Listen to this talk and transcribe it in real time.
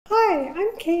Hi,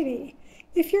 I'm Katie.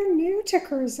 If you're new to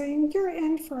cruising, you're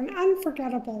in for an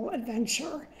unforgettable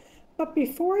adventure. But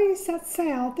before you set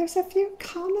sail, there's a few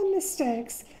common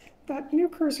mistakes that new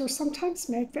cruisers sometimes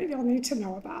make that you'll need to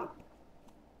know about.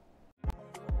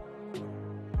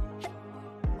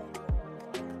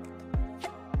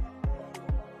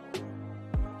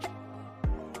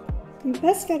 In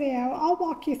this video, I'll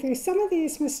walk you through some of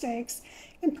these mistakes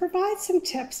and provide some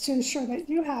tips to ensure that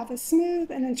you have a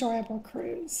smooth and enjoyable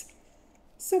cruise.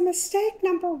 So mistake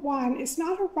number one is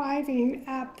not arriving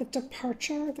at the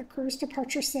cruise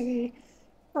departure city,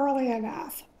 early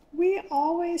enough. We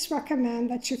always recommend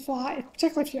that you fly,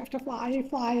 particularly if you have to fly, you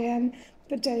fly in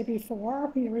the day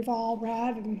before. We've all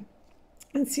read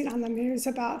and seen on the news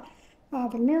about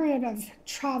the myriad of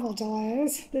travel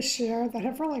delays this year that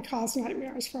have really caused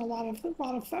nightmares for a lot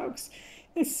of folks.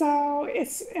 And so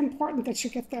it's important that you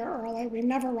get there early. We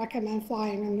never recommend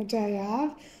flying in the day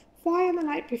of. Fly in the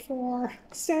night before,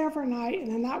 stay overnight,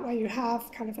 and then that way you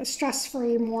have kind of a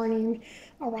stress-free morning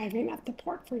arriving at the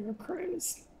port for your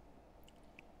cruise.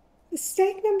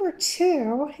 Mistake number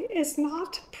two is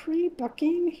not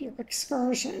pre-booking your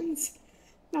excursions.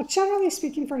 Now, generally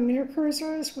speaking, for new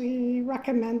cruisers, we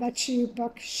recommend that you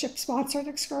book ship-sponsored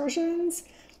excursions.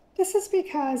 This is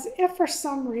because if for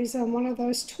some reason one of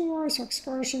those tours or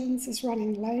excursions is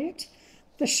running late,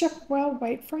 the ship will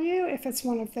wait for you if it's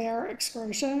one of their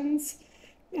excursions.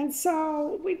 And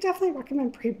so we definitely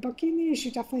recommend pre-booking these. You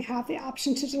definitely have the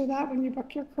option to do that when you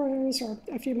book your cruise or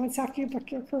a few months after you book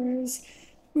your cruise.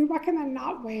 We recommend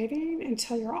not waiting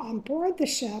until you're on board the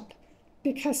ship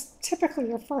because typically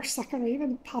your first, second, or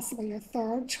even possibly your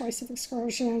third choice of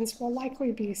excursions will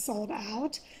likely be sold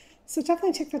out. So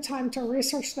definitely take the time to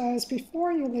research those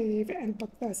before you leave and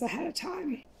book those ahead of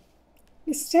time.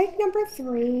 Mistake number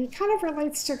three kind of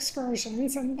relates to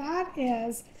excursions, and that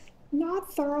is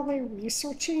not thoroughly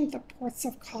researching the ports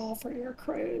of call for your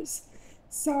cruise.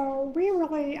 So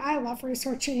I love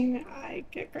researching. I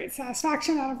get great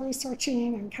satisfaction out of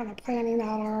researching and kind of planning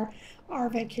out our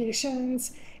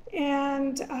vacations.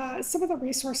 And some of the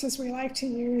resources we like to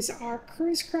use are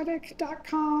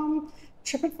cruisecritic.com.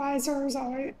 TripAdvisor is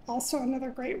also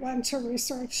another great one to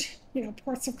research,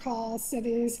 ports of call,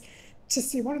 cities, to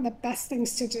see what are the best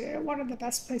things to do, what are the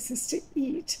best places to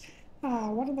eat,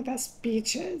 what are the best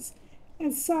beaches.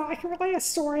 And so I can relate a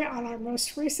story on our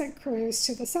most recent cruise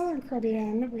to the Southern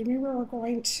Caribbean. We knew we were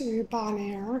going to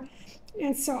Bonaire,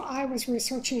 and so I was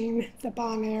researching the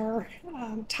Bonaire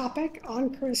topic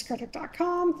on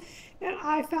cruisecritic.com, and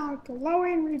I found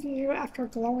glowing review after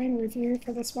glowing review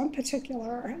for this one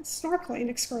particular snorkeling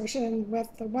excursion with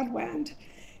the Woodwind.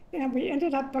 And we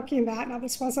ended up booking that. Now,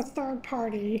 this was a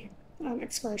third-party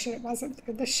excursion. It wasn't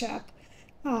through the ship.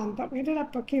 But we ended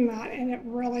up booking that, and it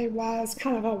really was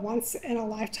kind of a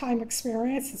once-in-a-lifetime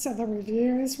experience. And so the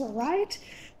reviews were right.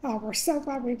 We're so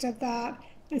glad we did that.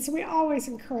 And so we always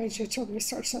encourage you to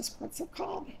research those ports of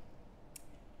call.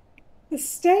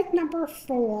 Mistake number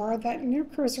four that new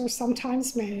cruisers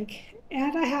sometimes make,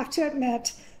 and I have to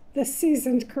admit, the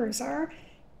seasoned cruiser,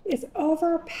 is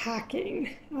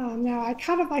overpacking. Now, I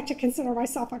kind of like to consider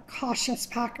myself a cautious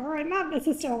packer and not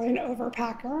necessarily an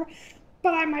overpacker,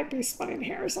 but I might be splitting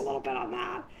hairs a little bit on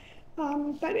that.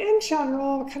 But in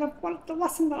general, kind of the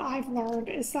lesson that I've learned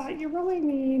is that you really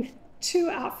need 2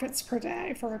 outfits per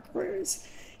day for a cruise.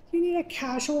 You need a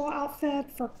casual outfit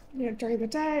for during the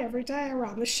day, every day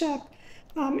around the ship,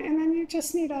 and then you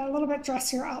just need a little bit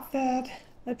dressier outfit,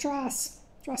 a dress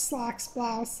slacks,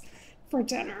 blouse for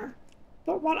dinner.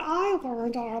 But what I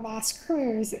learned on our last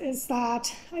cruise is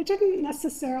that I didn't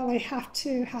necessarily have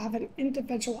to have an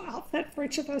individual outfit for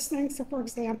each of those things. So for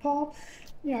example,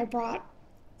 I brought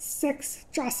 6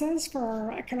 dresses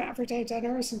for kind of everyday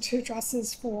dinners and 2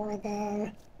 dresses for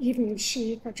the evening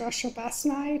chic or dress your best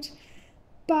night.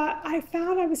 But I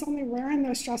found I was only wearing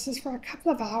those dresses for a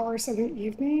couple of hours in the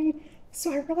evening.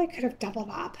 So I really could have doubled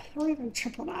up or even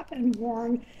tripled up and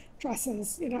worn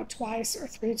dresses, twice or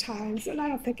 3 times, and I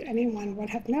don't think anyone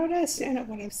would have noticed, and it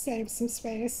would have saved some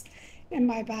space in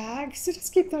my bag. So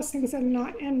just keep those things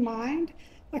in mind.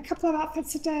 A couple of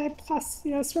outfits a day, plus,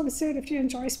 swimsuit if you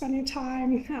enjoy spending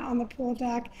time on the pool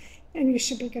deck, and you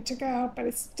should be good to go, but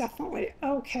it's definitely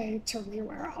okay to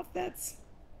rewear outfits.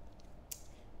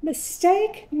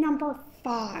 Mistake number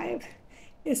 5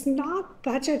 is not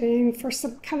budgeting for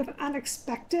some kind of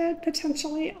unexpected,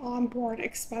 potentially onboard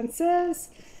expenses.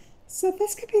 So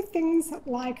this could be things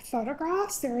like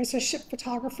photographs. There is a ship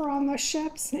photographer on those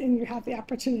ships, and you have the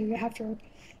opportunity to have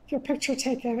your picture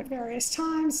taken at various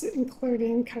times,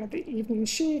 including kind of the evening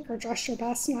chic or dress your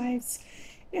best nights.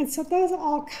 And so those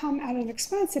all come at an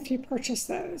expense if you purchase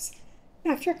those.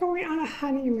 Now, if you're going on a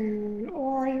honeymoon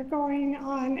or you're going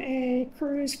on a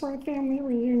cruise for a family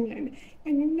reunion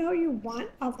and you know you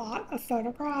want a lot of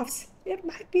photographs, it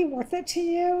might be worth it to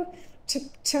you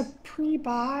to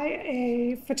pre-buy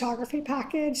a photography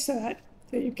package so that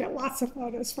you get lots of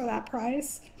photos for that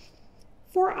price.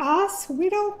 For us, we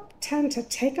don't tend to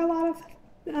take a lot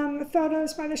of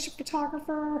photos by the ship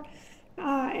photographer,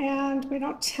 and we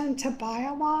don't tend to buy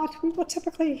a lot. We will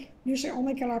typically usually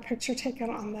only get our picture taken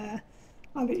on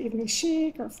the evening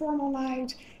chic or formal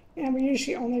night, and we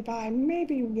usually only buy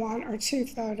maybe 1 or 2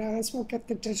 photos. We'll get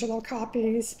the digital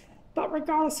copies, but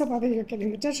regardless of whether you're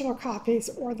getting the digital copies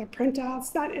or the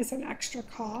printouts, that is an extra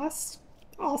cost.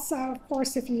 Also, of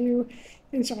course, if you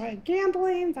enjoy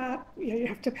gambling, that you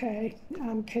have to pay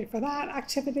for that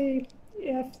activity.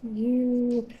 If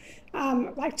you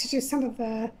like to do some of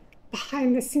the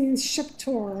behind the scenes ship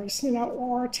tours,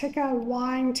 or take a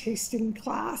wine tasting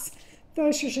class,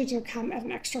 those usually do come at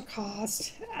an extra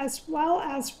cost, as well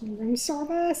as room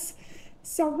service.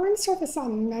 So room service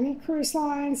on many cruise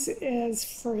lines is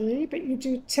free, but you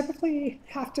do typically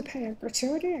have to pay a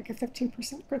gratuity, like a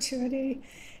 15% gratuity.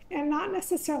 And not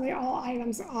necessarily all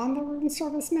items on the room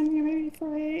service menu may be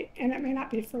free, and it may not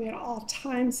be free at all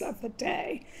times of the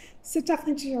day. So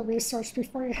definitely do your research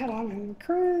before you head on a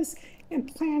cruise and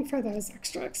plan for those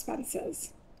extra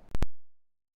expenses.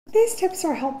 If these tips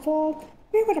are helpful,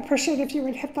 we would appreciate if you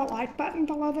would hit the like button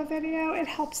below the video. It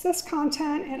helps this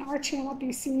content and our channel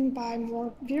be seen by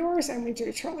more viewers, and we do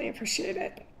truly appreciate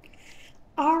it.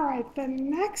 All right, the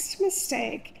next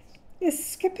mistake is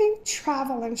skipping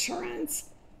travel insurance.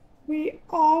 We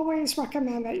always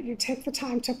recommend that you take the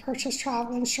time to purchase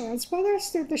travel insurance, whether it's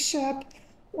through the ship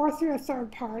or through a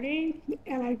third party.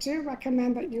 And I do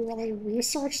recommend that you really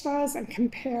research those and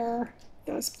compare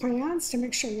those plans to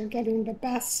make sure you're getting the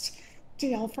best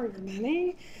deal for your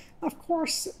money. Of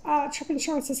course, trip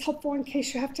insurance is helpful in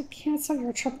case you have to cancel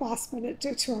your trip last minute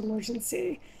due to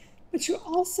emergency. But you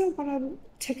also want to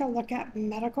take a look at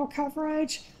medical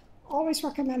coverage. Always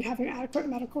recommend having adequate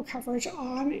medical coverage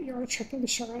on your trip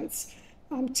insurance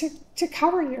to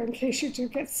cover you in case you do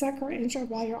get sick or injured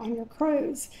while you're on your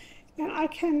cruise. And I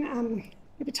can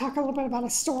maybe talk a little bit about a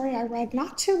story I read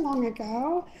not too long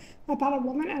ago about a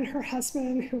woman and her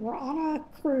husband who were on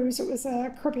a cruise. It was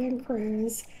a Caribbean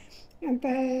cruise, and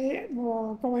they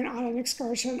were going on an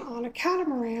excursion on a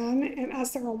catamaran. And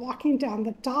as they were walking down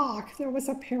the dock, there was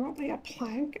apparently a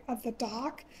plank of the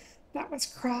dock that was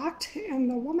cracked, and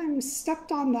the woman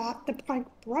stepped on that. The plank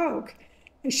broke,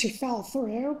 and she fell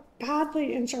through,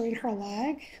 badly injuring her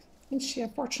leg. And she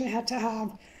unfortunately had to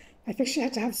have, I think she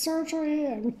had to have surgery,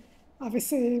 and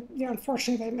obviously,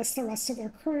 unfortunately, they missed the rest of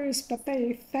their cruise, but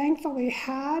they thankfully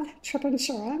had trip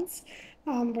insurance,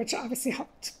 which obviously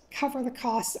helped cover the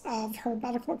cost of her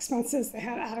medical expenses. They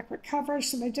had adequate coverage,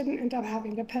 so they didn't end up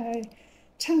having to pay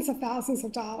tens of thousands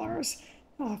of dollars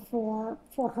for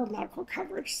her medical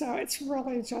coverage. So it's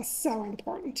really just so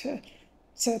important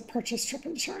to purchase trip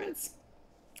insurance.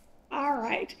 All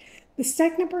right,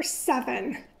 mistake number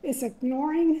 7 is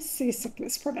ignoring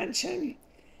seasickness prevention.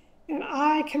 And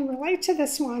I can relate to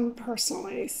this one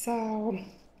personally. So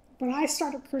when I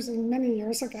started cruising many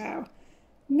years ago,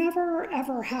 never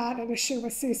ever had an issue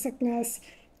with seasickness.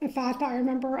 In fact, I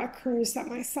remember a cruise that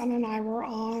my son and I were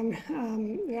on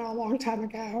a long time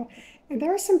ago, and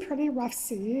there were some pretty rough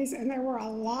seas, and there were a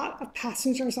lot of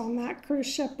passengers on that cruise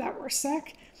ship that were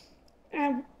sick,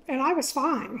 and I was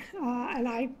fine, and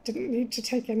I didn't need to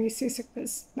take any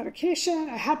seasickness medication.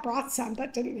 I had brought some,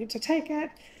 but didn't need to take it.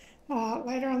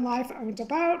 Later in life, owned a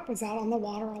boat, was out on the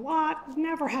water a lot,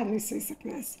 never had any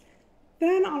seasickness.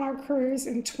 Then on our cruise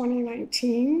in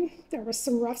 2019, there was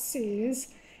some rough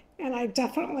seas, and I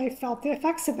definitely felt the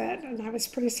effects of it, and I was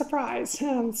pretty surprised.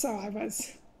 So I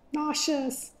was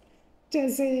nauseous,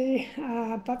 dizzy,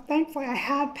 but thankfully I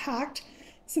had packed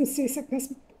some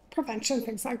seasickness prevention,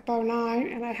 things like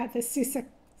Bo9, and I had the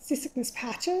seasickness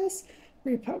patches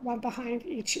where you put one behind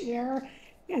each ear.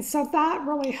 And so that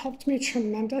really helped me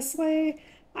tremendously.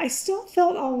 I still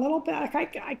felt a little bit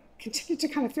like I continued to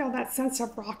kind of feel that sense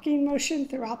of rocking motion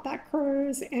throughout that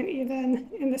cruise and even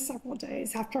in the several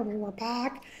days after we were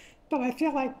back. But I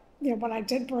feel like what I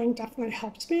did bring definitely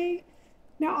helped me.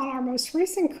 Now on our most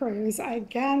recent cruise, I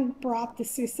again brought the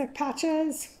seasick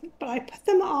patches, but I put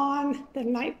them on the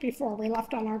night before we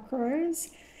left on our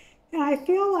cruise. And I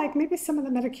feel like maybe some of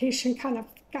the medication kind of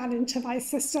got into my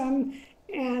system.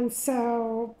 And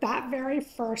so that very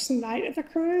first night of the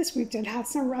cruise, we did have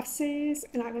some rough seas,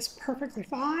 and I was perfectly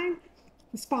fine.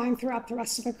 Was fine throughout the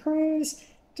rest of the cruise.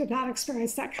 Did not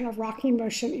experience that kind of rocking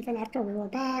motion even after we were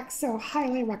back. So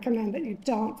highly recommend that you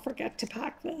don't forget to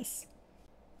pack this.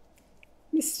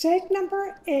 Mistake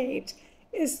number 8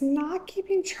 is not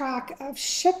keeping track of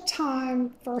ship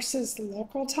time versus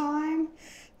local time.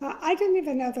 I didn't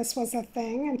even know this was a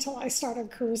thing until I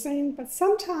started cruising, but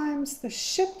sometimes the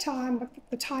ship time,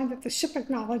 the time that the ship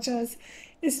acknowledges,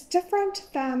 is different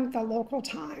than the local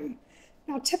time.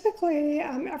 Now, typically,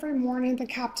 every morning the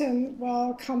captain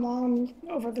will come on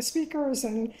over the speakers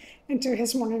and do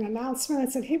his morning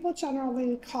announcements, and he will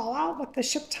generally call out what the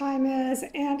ship time is,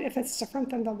 and if it's different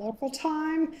than the local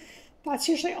time. That's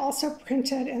usually also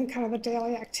printed in kind of a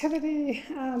daily activity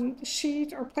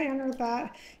sheet or planner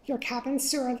that your cabin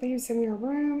steward leaves in your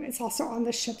room. It's also on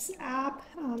the ship's app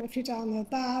if you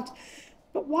download that.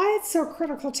 But why it's so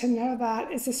critical to know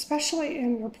that is especially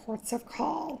in your ports of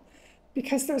call,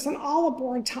 because there's an all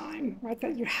aboard time, right,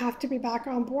 that you have to be back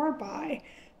on board by.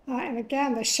 And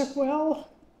again, the ship will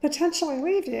potentially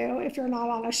leave you if you're not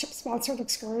on a ship-sponsored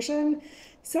excursion.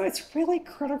 So it's really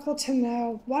critical to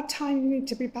know what time you need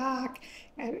to be back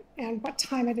and what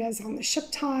time it is on the ship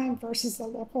time versus the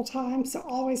local time. So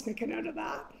always make a note of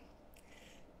that.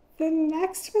 The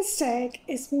next mistake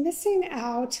is missing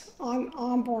out on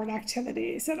onboard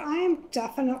activities. And I am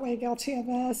definitely guilty of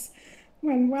this.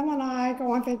 When Will and I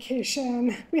go on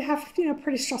vacation, we have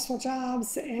pretty stressful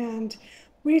jobs and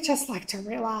we just like to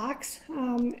relax.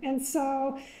 And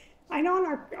so I know on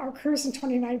our cruise in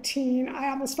 2019, I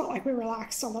almost felt like we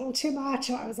relaxed a little too much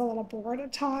and I was a little bored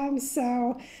at times.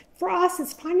 So for us,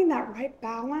 it's finding that right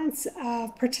balance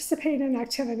of participating in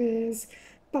activities,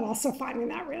 but also finding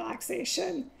that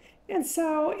relaxation. And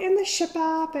so in the ship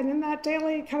app and in that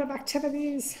daily kind of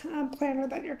activities planner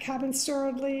that your cabin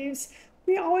steward leaves,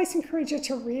 we always encourage you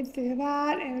to read through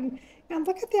that and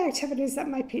look at the activities that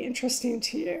might be interesting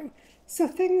to you. So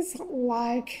things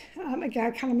like, again,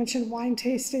 I kind of mentioned wine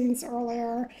tastings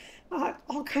earlier,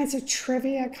 all kinds of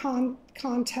trivia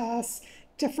contests,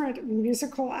 different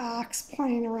musical acts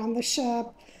playing around the ship,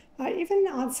 even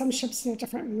on some ships,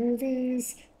 different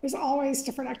movies. There's always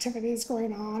different activities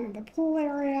going on in the pool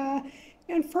area.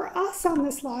 And for us on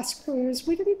this last cruise,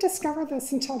 we didn't discover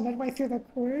this until midway through the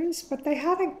cruise, but they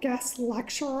had a guest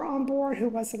lecturer on board who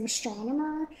was an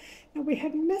astronomer. And we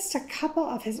had missed a couple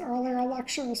of his earlier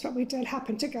lectures, but we did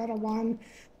happen to go to one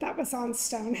that was on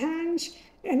Stonehenge.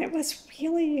 And it was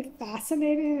really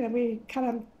fascinating, and we kind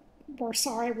of were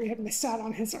sorry we had missed out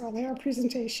on his earlier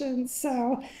presentations.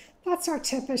 So that's our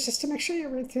tip, is just to make sure you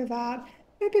read through that.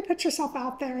 Maybe put yourself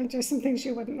out there and do some things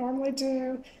you wouldn't normally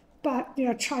do, but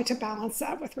try to balance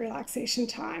that with relaxation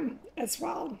time as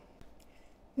well.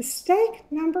 Mistake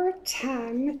number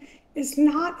 10 is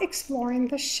not exploring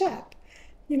the ship.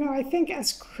 I think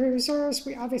as cruisers,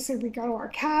 we go to our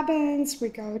cabins, we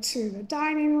go to the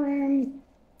dining room,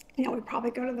 we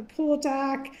probably go to the pool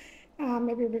deck,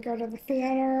 maybe we go to the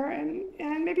theater, and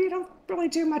maybe you don't really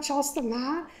do much else than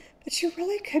that, but you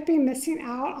really could be missing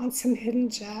out on some hidden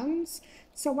gems.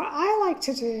 So what I like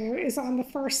to do is on the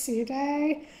first sea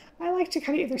day, I like to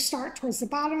kind of either start towards the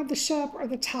bottom of the ship or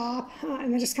the top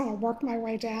and then just kind of work my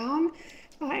way down.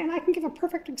 And I can give a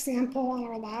perfect example on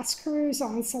our last cruise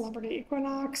on Celebrity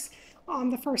Equinox. On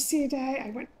the first sea day,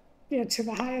 I went to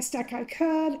the highest deck I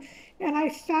could, and I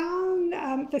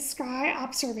found the Sky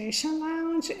Observation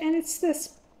Lounge, and it's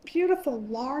this beautiful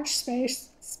large space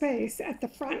at the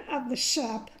front of the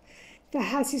ship that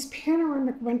has these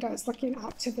panoramic windows looking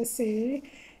out to the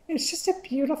sea. It's just a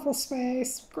beautiful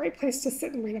space, great place to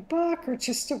sit and read a book or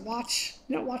just to watch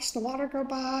the water go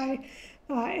by.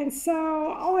 And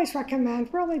so I always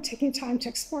recommend really taking time to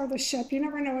explore the ship. You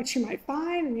never know what you might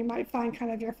find, and you might find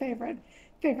kind of your favorite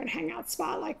hangout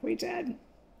spot like we did.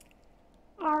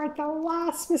 All right, the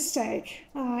last mistake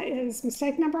is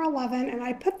mistake number 11, and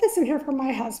I put this in here for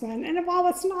my husband, and while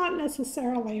it's not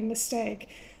necessarily a mistake,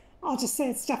 I'll just say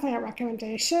it's definitely a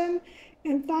recommendation,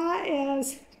 and that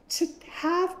is to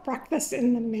have breakfast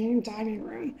in the main dining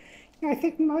room. I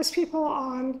think most people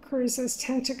on cruises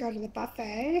tend to go to the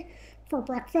buffet for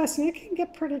breakfast, and it can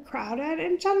get pretty crowded,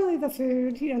 and generally the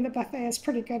food, the buffet is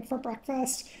pretty good for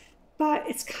breakfast, but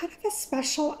it's kind of a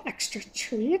special extra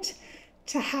treat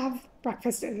to have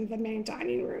breakfast in the main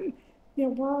dining room.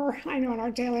 I know in our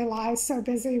daily lives so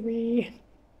busy, we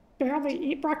barely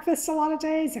eat breakfast a lot of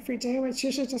days. If we do, it's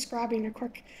usually just grabbing a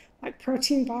quick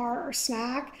protein bar or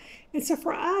snack. And so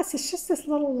for us, it's just this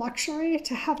little luxury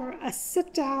to have a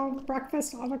sit-down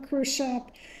breakfast on a cruise ship.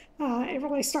 It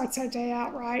really starts our day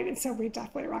out right, and so we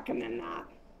definitely recommend that.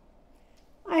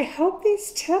 I hope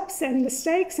these tips and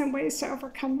mistakes and ways to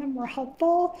overcome them were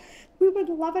helpful. We would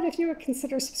love it if you would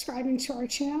consider subscribing to our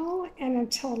channel, and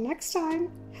until next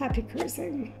time, happy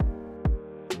cruising.